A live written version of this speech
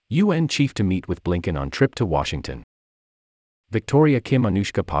UN chief to meet with Blinken on trip to Washington. Victoria Kim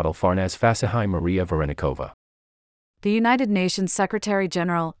Anushka Patil Farnaz Fasihai Maria Varenikova. The United Nations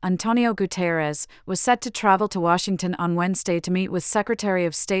Secretary-General, Antonio Guterres, was set to travel to Washington on Wednesday to meet with Secretary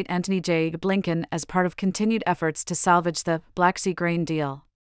of State Antony J. Blinken as part of continued efforts to salvage the Black Sea grain deal.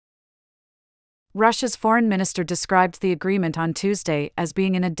 Russia's foreign minister described the agreement on Tuesday as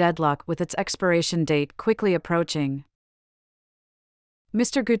being in a deadlock with its expiration date quickly approaching.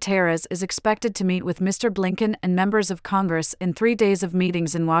 Mr. Guterres is expected to meet with Mr. Blinken and members of Congress in 3 days of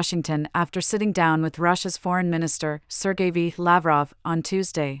meetings in Washington after sitting down with Russia's foreign minister, Sergei Lavrov, on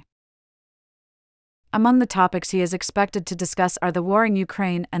Tuesday. Among the topics he is expected to discuss are the war in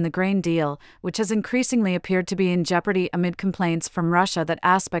Ukraine and the grain deal, which has increasingly appeared to be in jeopardy amid complaints from Russia that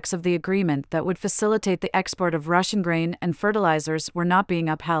aspects of the agreement that would facilitate the export of Russian grain and fertilizers were not being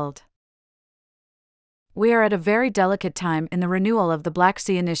upheld. "We are at a very delicate time in the renewal of the Black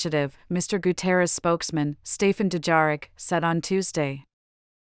Sea Initiative," Mr. Guterres' spokesman, Stefan Dujarric, said on Tuesday.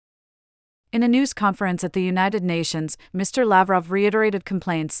 In a news conference at the United Nations, Mr. Lavrov reiterated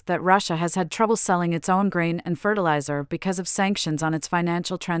complaints that Russia has had trouble selling its own grain and fertilizer because of sanctions on its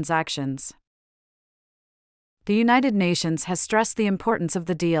financial transactions. The United Nations has stressed the importance of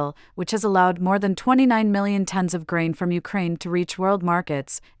the deal, which has allowed more than 29 million tons of grain from Ukraine to reach world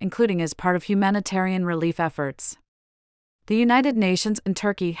markets, including as part of humanitarian relief efforts. The United Nations and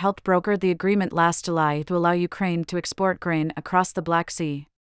Turkey helped broker the agreement last July to allow Ukraine to export grain across the Black Sea.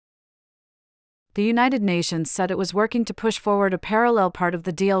 The United Nations said it was working to push forward a parallel part of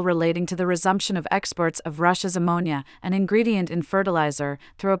the deal relating to the resumption of exports of Russia's ammonia, an ingredient in fertilizer,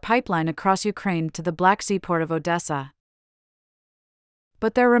 through a pipeline across Ukraine to the Black Sea port of Odessa.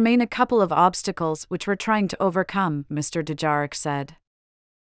 But there remain a couple of obstacles which we're trying to overcome, Mr. Dujarric said.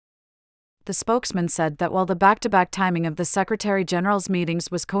 The spokesman said that while the back-to-back timing of the Secretary-General's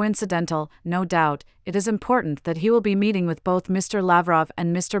meetings was coincidental, no doubt, it is important that he will be meeting with both Mr. Lavrov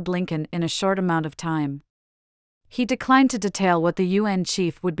and Mr. Blinken in a short amount of time. He declined to detail what the UN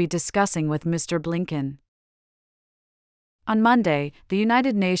chief would be discussing with Mr. Blinken. On Monday, the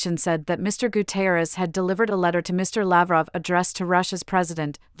United Nations said that Mr. Guterres had delivered a letter to Mr. Lavrov addressed to Russia's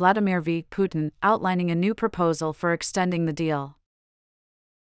President, Vladimir Putin, outlining a new proposal for extending the deal.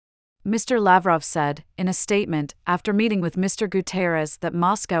 Mr. Lavrov said, in a statement, after meeting with Mr. Guterres, that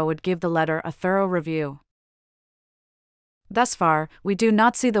Moscow would give the letter a thorough review. "Thus far, we do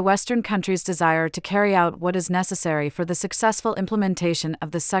not see the Western countries' desire to carry out what is necessary for the successful implementation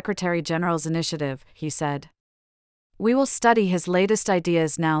of the Secretary-General's initiative," he said. "We will study his latest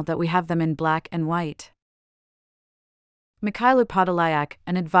ideas now that we have them in black and white." Mikhailo Podolyak,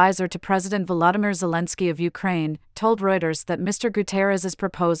 an advisor to President Volodymyr Zelensky of Ukraine, told Reuters that Mr. Guterres'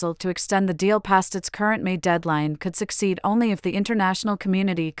 proposal to extend the deal past its current May deadline could succeed only if the international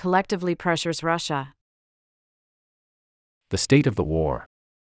community collectively pressures Russia. The state of the war.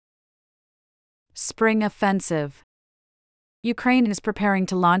 Spring offensive. Ukraine is preparing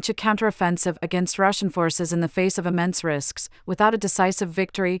to launch a counteroffensive against Russian forces in the face of immense risks. Without a decisive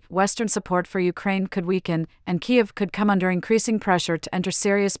victory, Western support for Ukraine could weaken, and Kyiv could come under increasing pressure to enter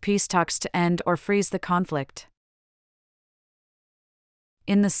serious peace talks to end or freeze the conflict.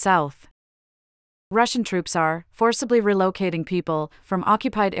 In the south, Russian troops are forcibly relocating people from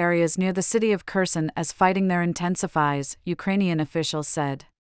occupied areas near the city of Kherson as fighting there intensifies, Ukrainian officials said.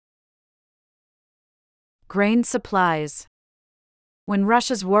 Grain supplies. When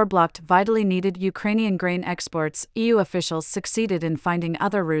Russia's war blocked vitally needed Ukrainian grain exports, EU officials succeeded in finding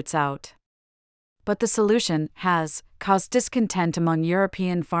other routes out. But the solution has caused discontent among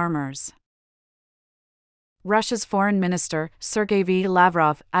European farmers. Russia's foreign minister, Sergei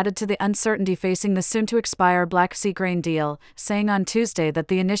Lavrov, added to the uncertainty facing the soon-to-expire Black Sea grain deal, saying on Tuesday that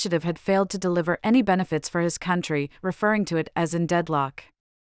the initiative had failed to deliver any benefits for his country, referring to it as in deadlock.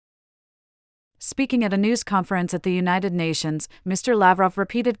 Speaking at a news conference at the United Nations, Mr. Lavrov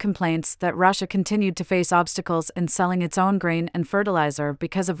repeated complaints that Russia continued to face obstacles in selling its own grain and fertilizer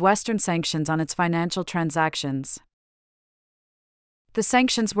because of Western sanctions on its financial transactions. The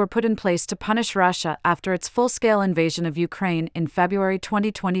sanctions were put in place to punish Russia after its full-scale invasion of Ukraine in February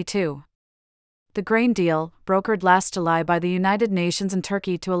 2022. The grain deal, brokered last July by the United Nations and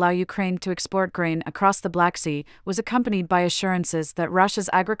Turkey to allow Ukraine to export grain across the Black Sea, was accompanied by assurances that Russia's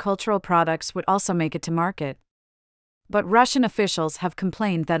agricultural products would also make it to market. But Russian officials have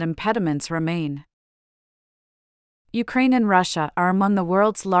complained that impediments remain. Ukraine and Russia are among the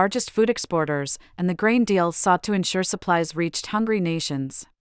world's largest food exporters, and the grain deal sought to ensure supplies reached hungry nations.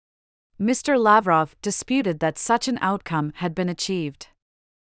 Mr. Lavrov disputed that such an outcome had been achieved.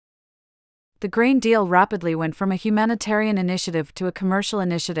 The grain deal rapidly went from a humanitarian initiative to a commercial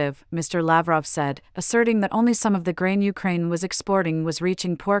initiative, Mr. Lavrov said, asserting that only some of the grain Ukraine was exporting was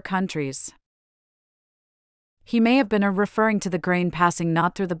reaching poor countries. He may have been referring to the grain passing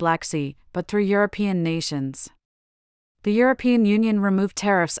not through the Black Sea, but through European nations. The European Union removed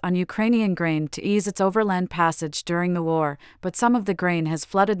tariffs on Ukrainian grain to ease its overland passage during the war, but some of the grain has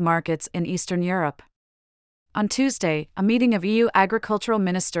flooded markets in Eastern Europe. On Tuesday, a meeting of EU agricultural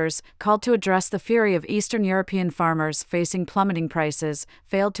ministers, called to address the fury of Eastern European farmers facing plummeting prices,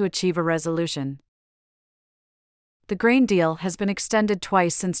 failed to achieve a resolution. The grain deal has been extended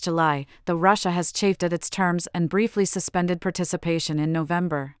twice since July, though Russia has chafed at its terms and briefly suspended participation in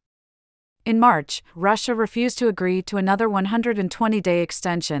November. In March, Russia refused to agree to another 120-day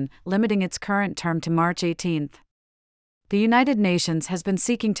extension, limiting its current term to March 18. The United Nations has been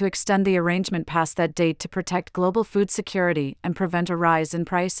seeking to extend the arrangement past that date to protect global food security and prevent a rise in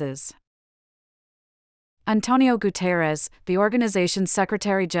prices. Antonio Guterres, the organization's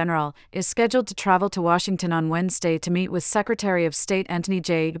Secretary General, is scheduled to travel to Washington on Wednesday to meet with Secretary of State Antony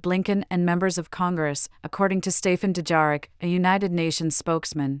J. Blinken and members of Congress, according to Stefan Dujarric, a United Nations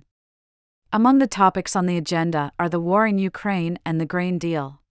spokesman. Among the topics on the agenda are the war in Ukraine and the grain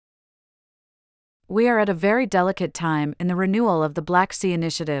deal. We are at a very delicate time in the renewal of the Black Sea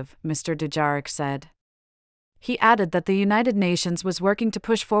Initiative, Mr. Dujarric said. He added that the United Nations was working to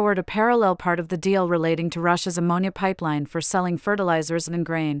push forward a parallel part of the deal relating to Russia's ammonia pipeline for selling fertilizers and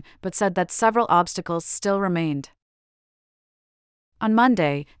grain, but said that several obstacles still remained. On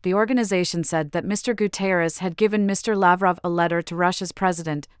Monday, the organization said that Mr. Guterres had given Mr. Lavrov a letter to Russia's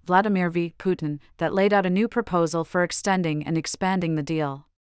President, Vladimir Putin, that laid out a new proposal for extending and expanding the deal.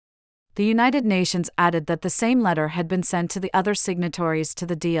 The United Nations added that the same letter had been sent to the other signatories to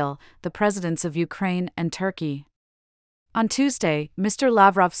the deal, the presidents of Ukraine and Turkey. On Tuesday, Mr.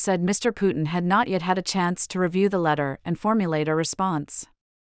 Lavrov said Mr. Putin had not yet had a chance to review the letter and formulate a response.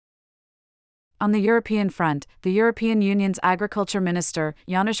 On the European front, the European Union's Agriculture Minister,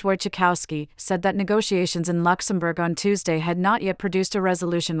 Janusz Wojciechowski, said that negotiations in Luxembourg on Tuesday had not yet produced a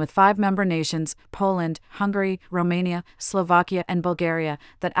resolution with 5 member nations, Poland, Hungary, Romania, Slovakia and Bulgaria,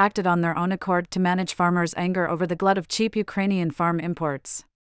 that acted on their own accord to manage farmers' anger over the glut of cheap Ukrainian farm imports.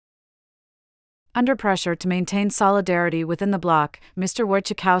 Under pressure to maintain solidarity within the bloc, Mr.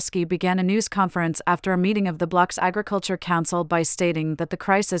 Wojciechowski began a news conference after a meeting of the bloc's Agriculture Council by stating that the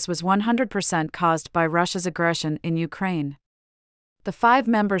crisis was 100% caused by Russia's aggression in Ukraine. The 5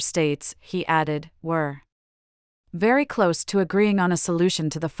 member states, he added, were very close to agreeing on a solution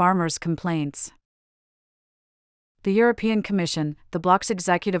to the farmers' complaints. The European Commission, the bloc's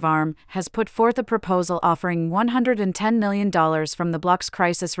executive arm, has put forth a proposal offering $110 million from the bloc's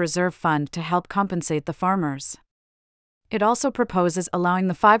Crisis Reserve Fund to help compensate the farmers. It also proposes allowing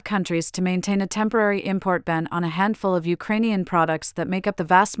the 5 countries to maintain a temporary import ban on a handful of Ukrainian products that make up the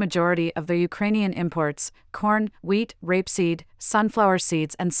vast majority of their Ukrainian imports: corn, wheat, rapeseed, sunflower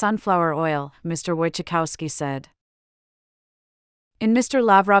seeds and sunflower oil, Mr. Wojciechowski said. In Mr.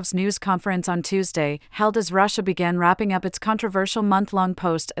 Lavrov's news conference on Tuesday, held as Russia began wrapping up its controversial month-long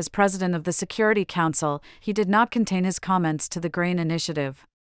post as president of the Security Council, he did not contain his comments to the grain initiative.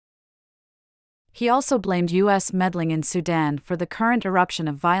 He also blamed U.S. meddling in Sudan for the current eruption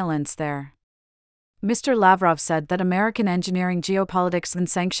of violence there. Mr. Lavrov said that American engineering geopolitics and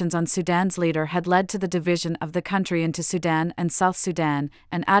sanctions on Sudan's leader had led to the division of the country into Sudan and South Sudan,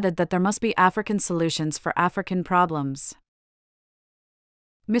 and added that there must be African solutions for African problems.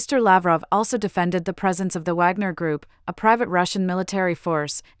 Mr. Lavrov also defended the presence of the Wagner Group, a private Russian military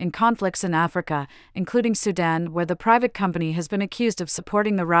force, in conflicts in Africa, including Sudan, where the private company has been accused of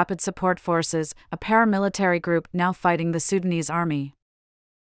supporting the Rapid Support Forces, a paramilitary group now fighting the Sudanese army.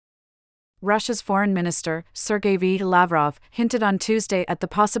 Russia's foreign minister, Sergei Lavrov, hinted on Tuesday at the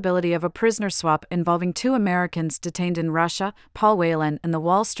possibility of a prisoner swap involving 2 Americans detained in Russia, Paul Whelan and the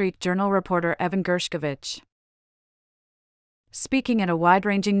Wall Street Journal reporter Evan Gershkovich. Speaking at a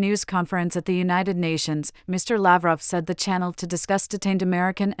wide-ranging news conference at the United Nations, Mr. Lavrov said the channel to discuss detained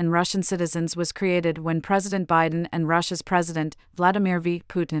American and Russian citizens was created when President Biden and Russia's President, Vladimir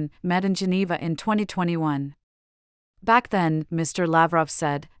Putin, met in Geneva in 2021. Back then, Mr. Lavrov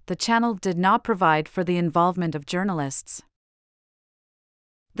said, the channel did not provide for the involvement of journalists.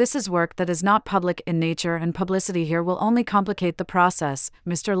 This is work that is not public in nature, and publicity here will only complicate the process,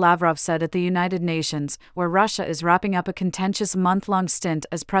 Mr. Lavrov said at the United Nations, where Russia is wrapping up a contentious month-long stint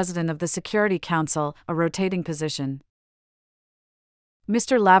as president of the Security Council, a rotating position.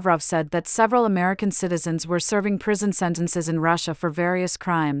 Mr. Lavrov said that several American citizens were serving prison sentences in Russia for various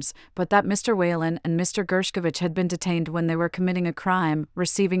crimes, but that Mr. Whelan and Mr. Gershkovich had been detained when they were committing a crime,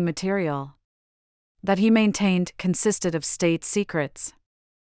 receiving material that he maintained consisted of state secrets.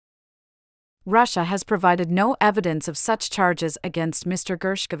 Russia has provided no evidence of such charges against Mr.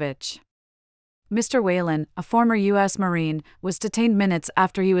 Gershkovich. Mr. Whelan, a former U.S. Marine, was detained minutes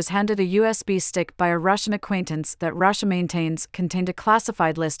after he was handed a USB stick by a Russian acquaintance that Russia maintains contained a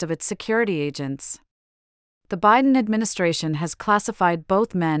classified list of its security agents. The Biden administration has classified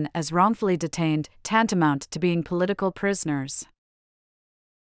both men as wrongfully detained, tantamount to being political prisoners.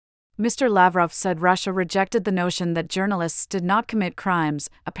 Mr. Lavrov said Russia rejected the notion that journalists did not commit crimes,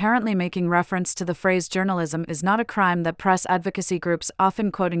 apparently making reference to the phrase journalism is not a crime that press advocacy groups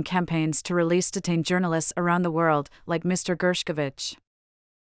often quote in campaigns to release detained journalists around the world, like Mr. Gershkovich.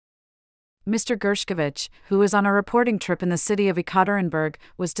 Mr. Gershkovich, who was on a reporting trip in the city of Ekaterinburg,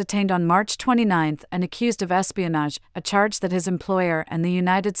 was detained on March 29 and accused of espionage, a charge that his employer and the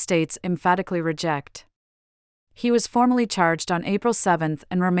United States emphatically reject. He was formally charged on April 7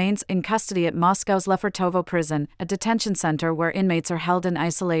 and remains in custody at Moscow's Lefortovo prison, a detention center where inmates are held in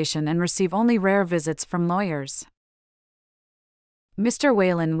isolation and receive only rare visits from lawyers. Mr.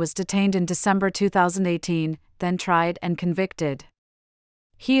 Whelan was detained in December 2018, then tried and convicted.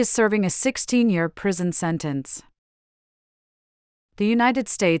 He is serving a 16-year prison sentence. The United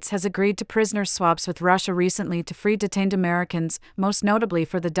States has agreed to prisoner swaps with Russia recently to free detained Americans, most notably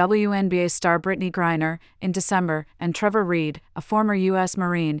for the WNBA star Brittany Griner, in December, and Trevor Reed, a former U.S.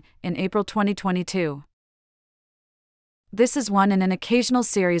 Marine, in April 2022. This is one in an occasional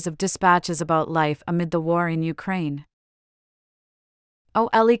series of dispatches about life amid the war in Ukraine.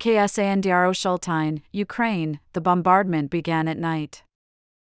 Oleksandro Shultine, Ukraine, the bombardment began at night.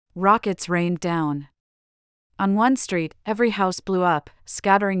 Rockets rained down. On one street, every house blew up,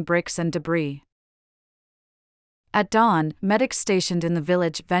 scattering bricks and debris. At dawn, medics stationed in the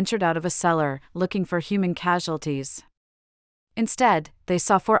village ventured out of a cellar, looking for human casualties. Instead, they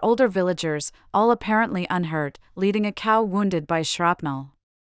saw 4 older villagers, all apparently unhurt, leading a cow wounded by shrapnel.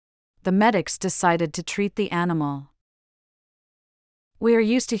 The medics decided to treat the animal. "We are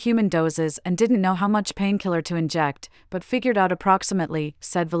used to human doses and didn't know how much painkiller to inject, but figured out approximately,"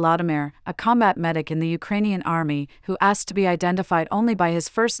 said Volodymyr, a combat medic in the Ukrainian army, who asked to be identified only by his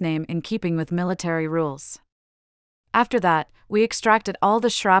first name in keeping with military rules. "After that, we extracted all the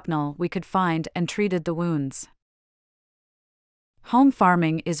shrapnel we could find and treated the wounds." Home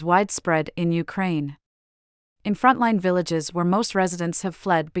farming is widespread in Ukraine. In frontline villages where most residents have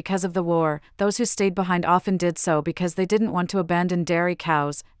fled because of the war, those who stayed behind often did so because they didn't want to abandon dairy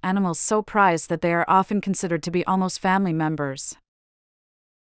cows, animals so prized that they are often considered to be almost family members.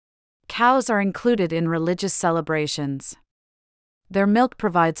 Cows are included in religious celebrations. Their milk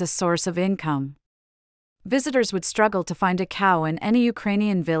provides a source of income. Visitors would struggle to find a cow in any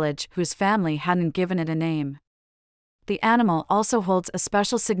Ukrainian village whose family hadn't given it a name. The animal also holds a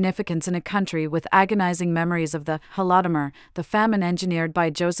special significance in a country with agonizing memories of the Holodomor, the famine engineered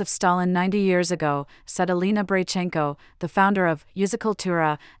by Joseph Stalin 90 years ago, said Alina Braychenko, the founder of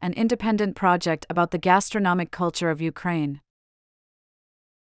Yuzakultura, an independent project about the gastronomic culture of Ukraine.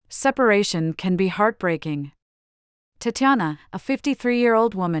 Separation can be heartbreaking. Tatiana, a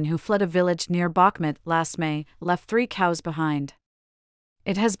 53-year-old woman who fled a village near Bakhmut last May, left 3 cows behind.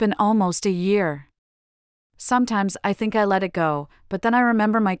 "It has been almost a year. Sometimes I think I let it go, but then I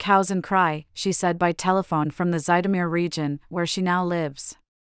remember my cows and cry," she said by telephone from the Zhytomyr region, where she now lives.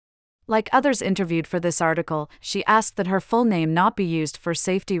 Like others interviewed for this article, she asked that her full name not be used for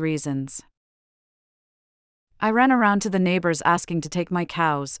safety reasons. "I ran around to the neighbors asking to take my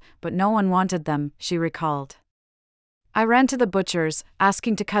cows, but no one wanted them," she recalled. "I ran to the butchers,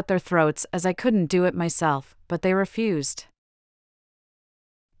 asking to cut their throats as I couldn't do it myself, but they refused.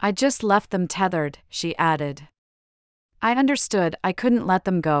 I just left them tethered," she added. "I understood I couldn't let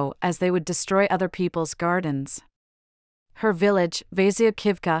them go as they would destroy other people's gardens." Her village,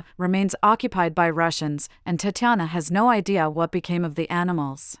 Vasyukivka, remains occupied by Russians, and Tatiana has no idea what became of the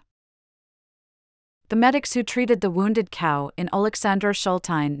animals. The medics who treated the wounded cow in Oleksandro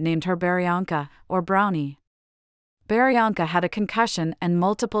Shultine named her Beryanka, or Brownie. Beryanka had a concussion and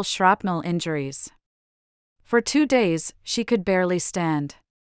multiple shrapnel injuries. For 2 days, she could barely stand.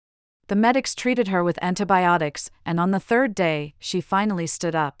 The medics treated her with antibiotics, and on the 3rd day, she finally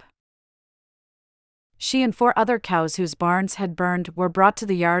stood up. She and 4 other cows whose barns had burned were brought to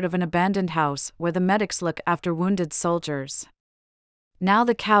the yard of an abandoned house where the medics look after wounded soldiers. Now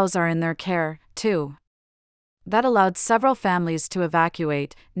the cows are in their care, too. That allowed several families to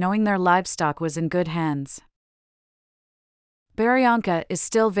evacuate, knowing their livestock was in good hands. Beryanka is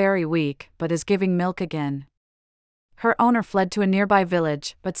still very weak, but is giving milk again. Her owner fled to a nearby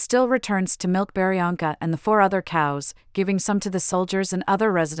village, but still returns to milk Beryanka and the 4 other cows, giving some to the soldiers and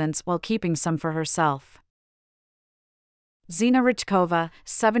other residents while keeping some for herself. Zina Rychkova,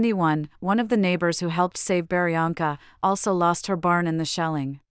 71, one of the neighbors who helped save Beryanka, also lost her barn in the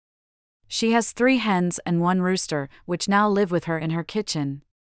shelling. She has 3 hens and 1 rooster, which now live with her in her kitchen.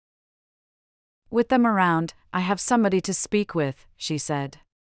 With them around, I have somebody to speak with, she said.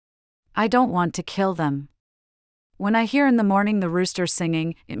 I don't want to kill them. When I hear in the morning the rooster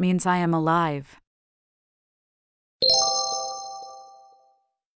singing, it means I am alive.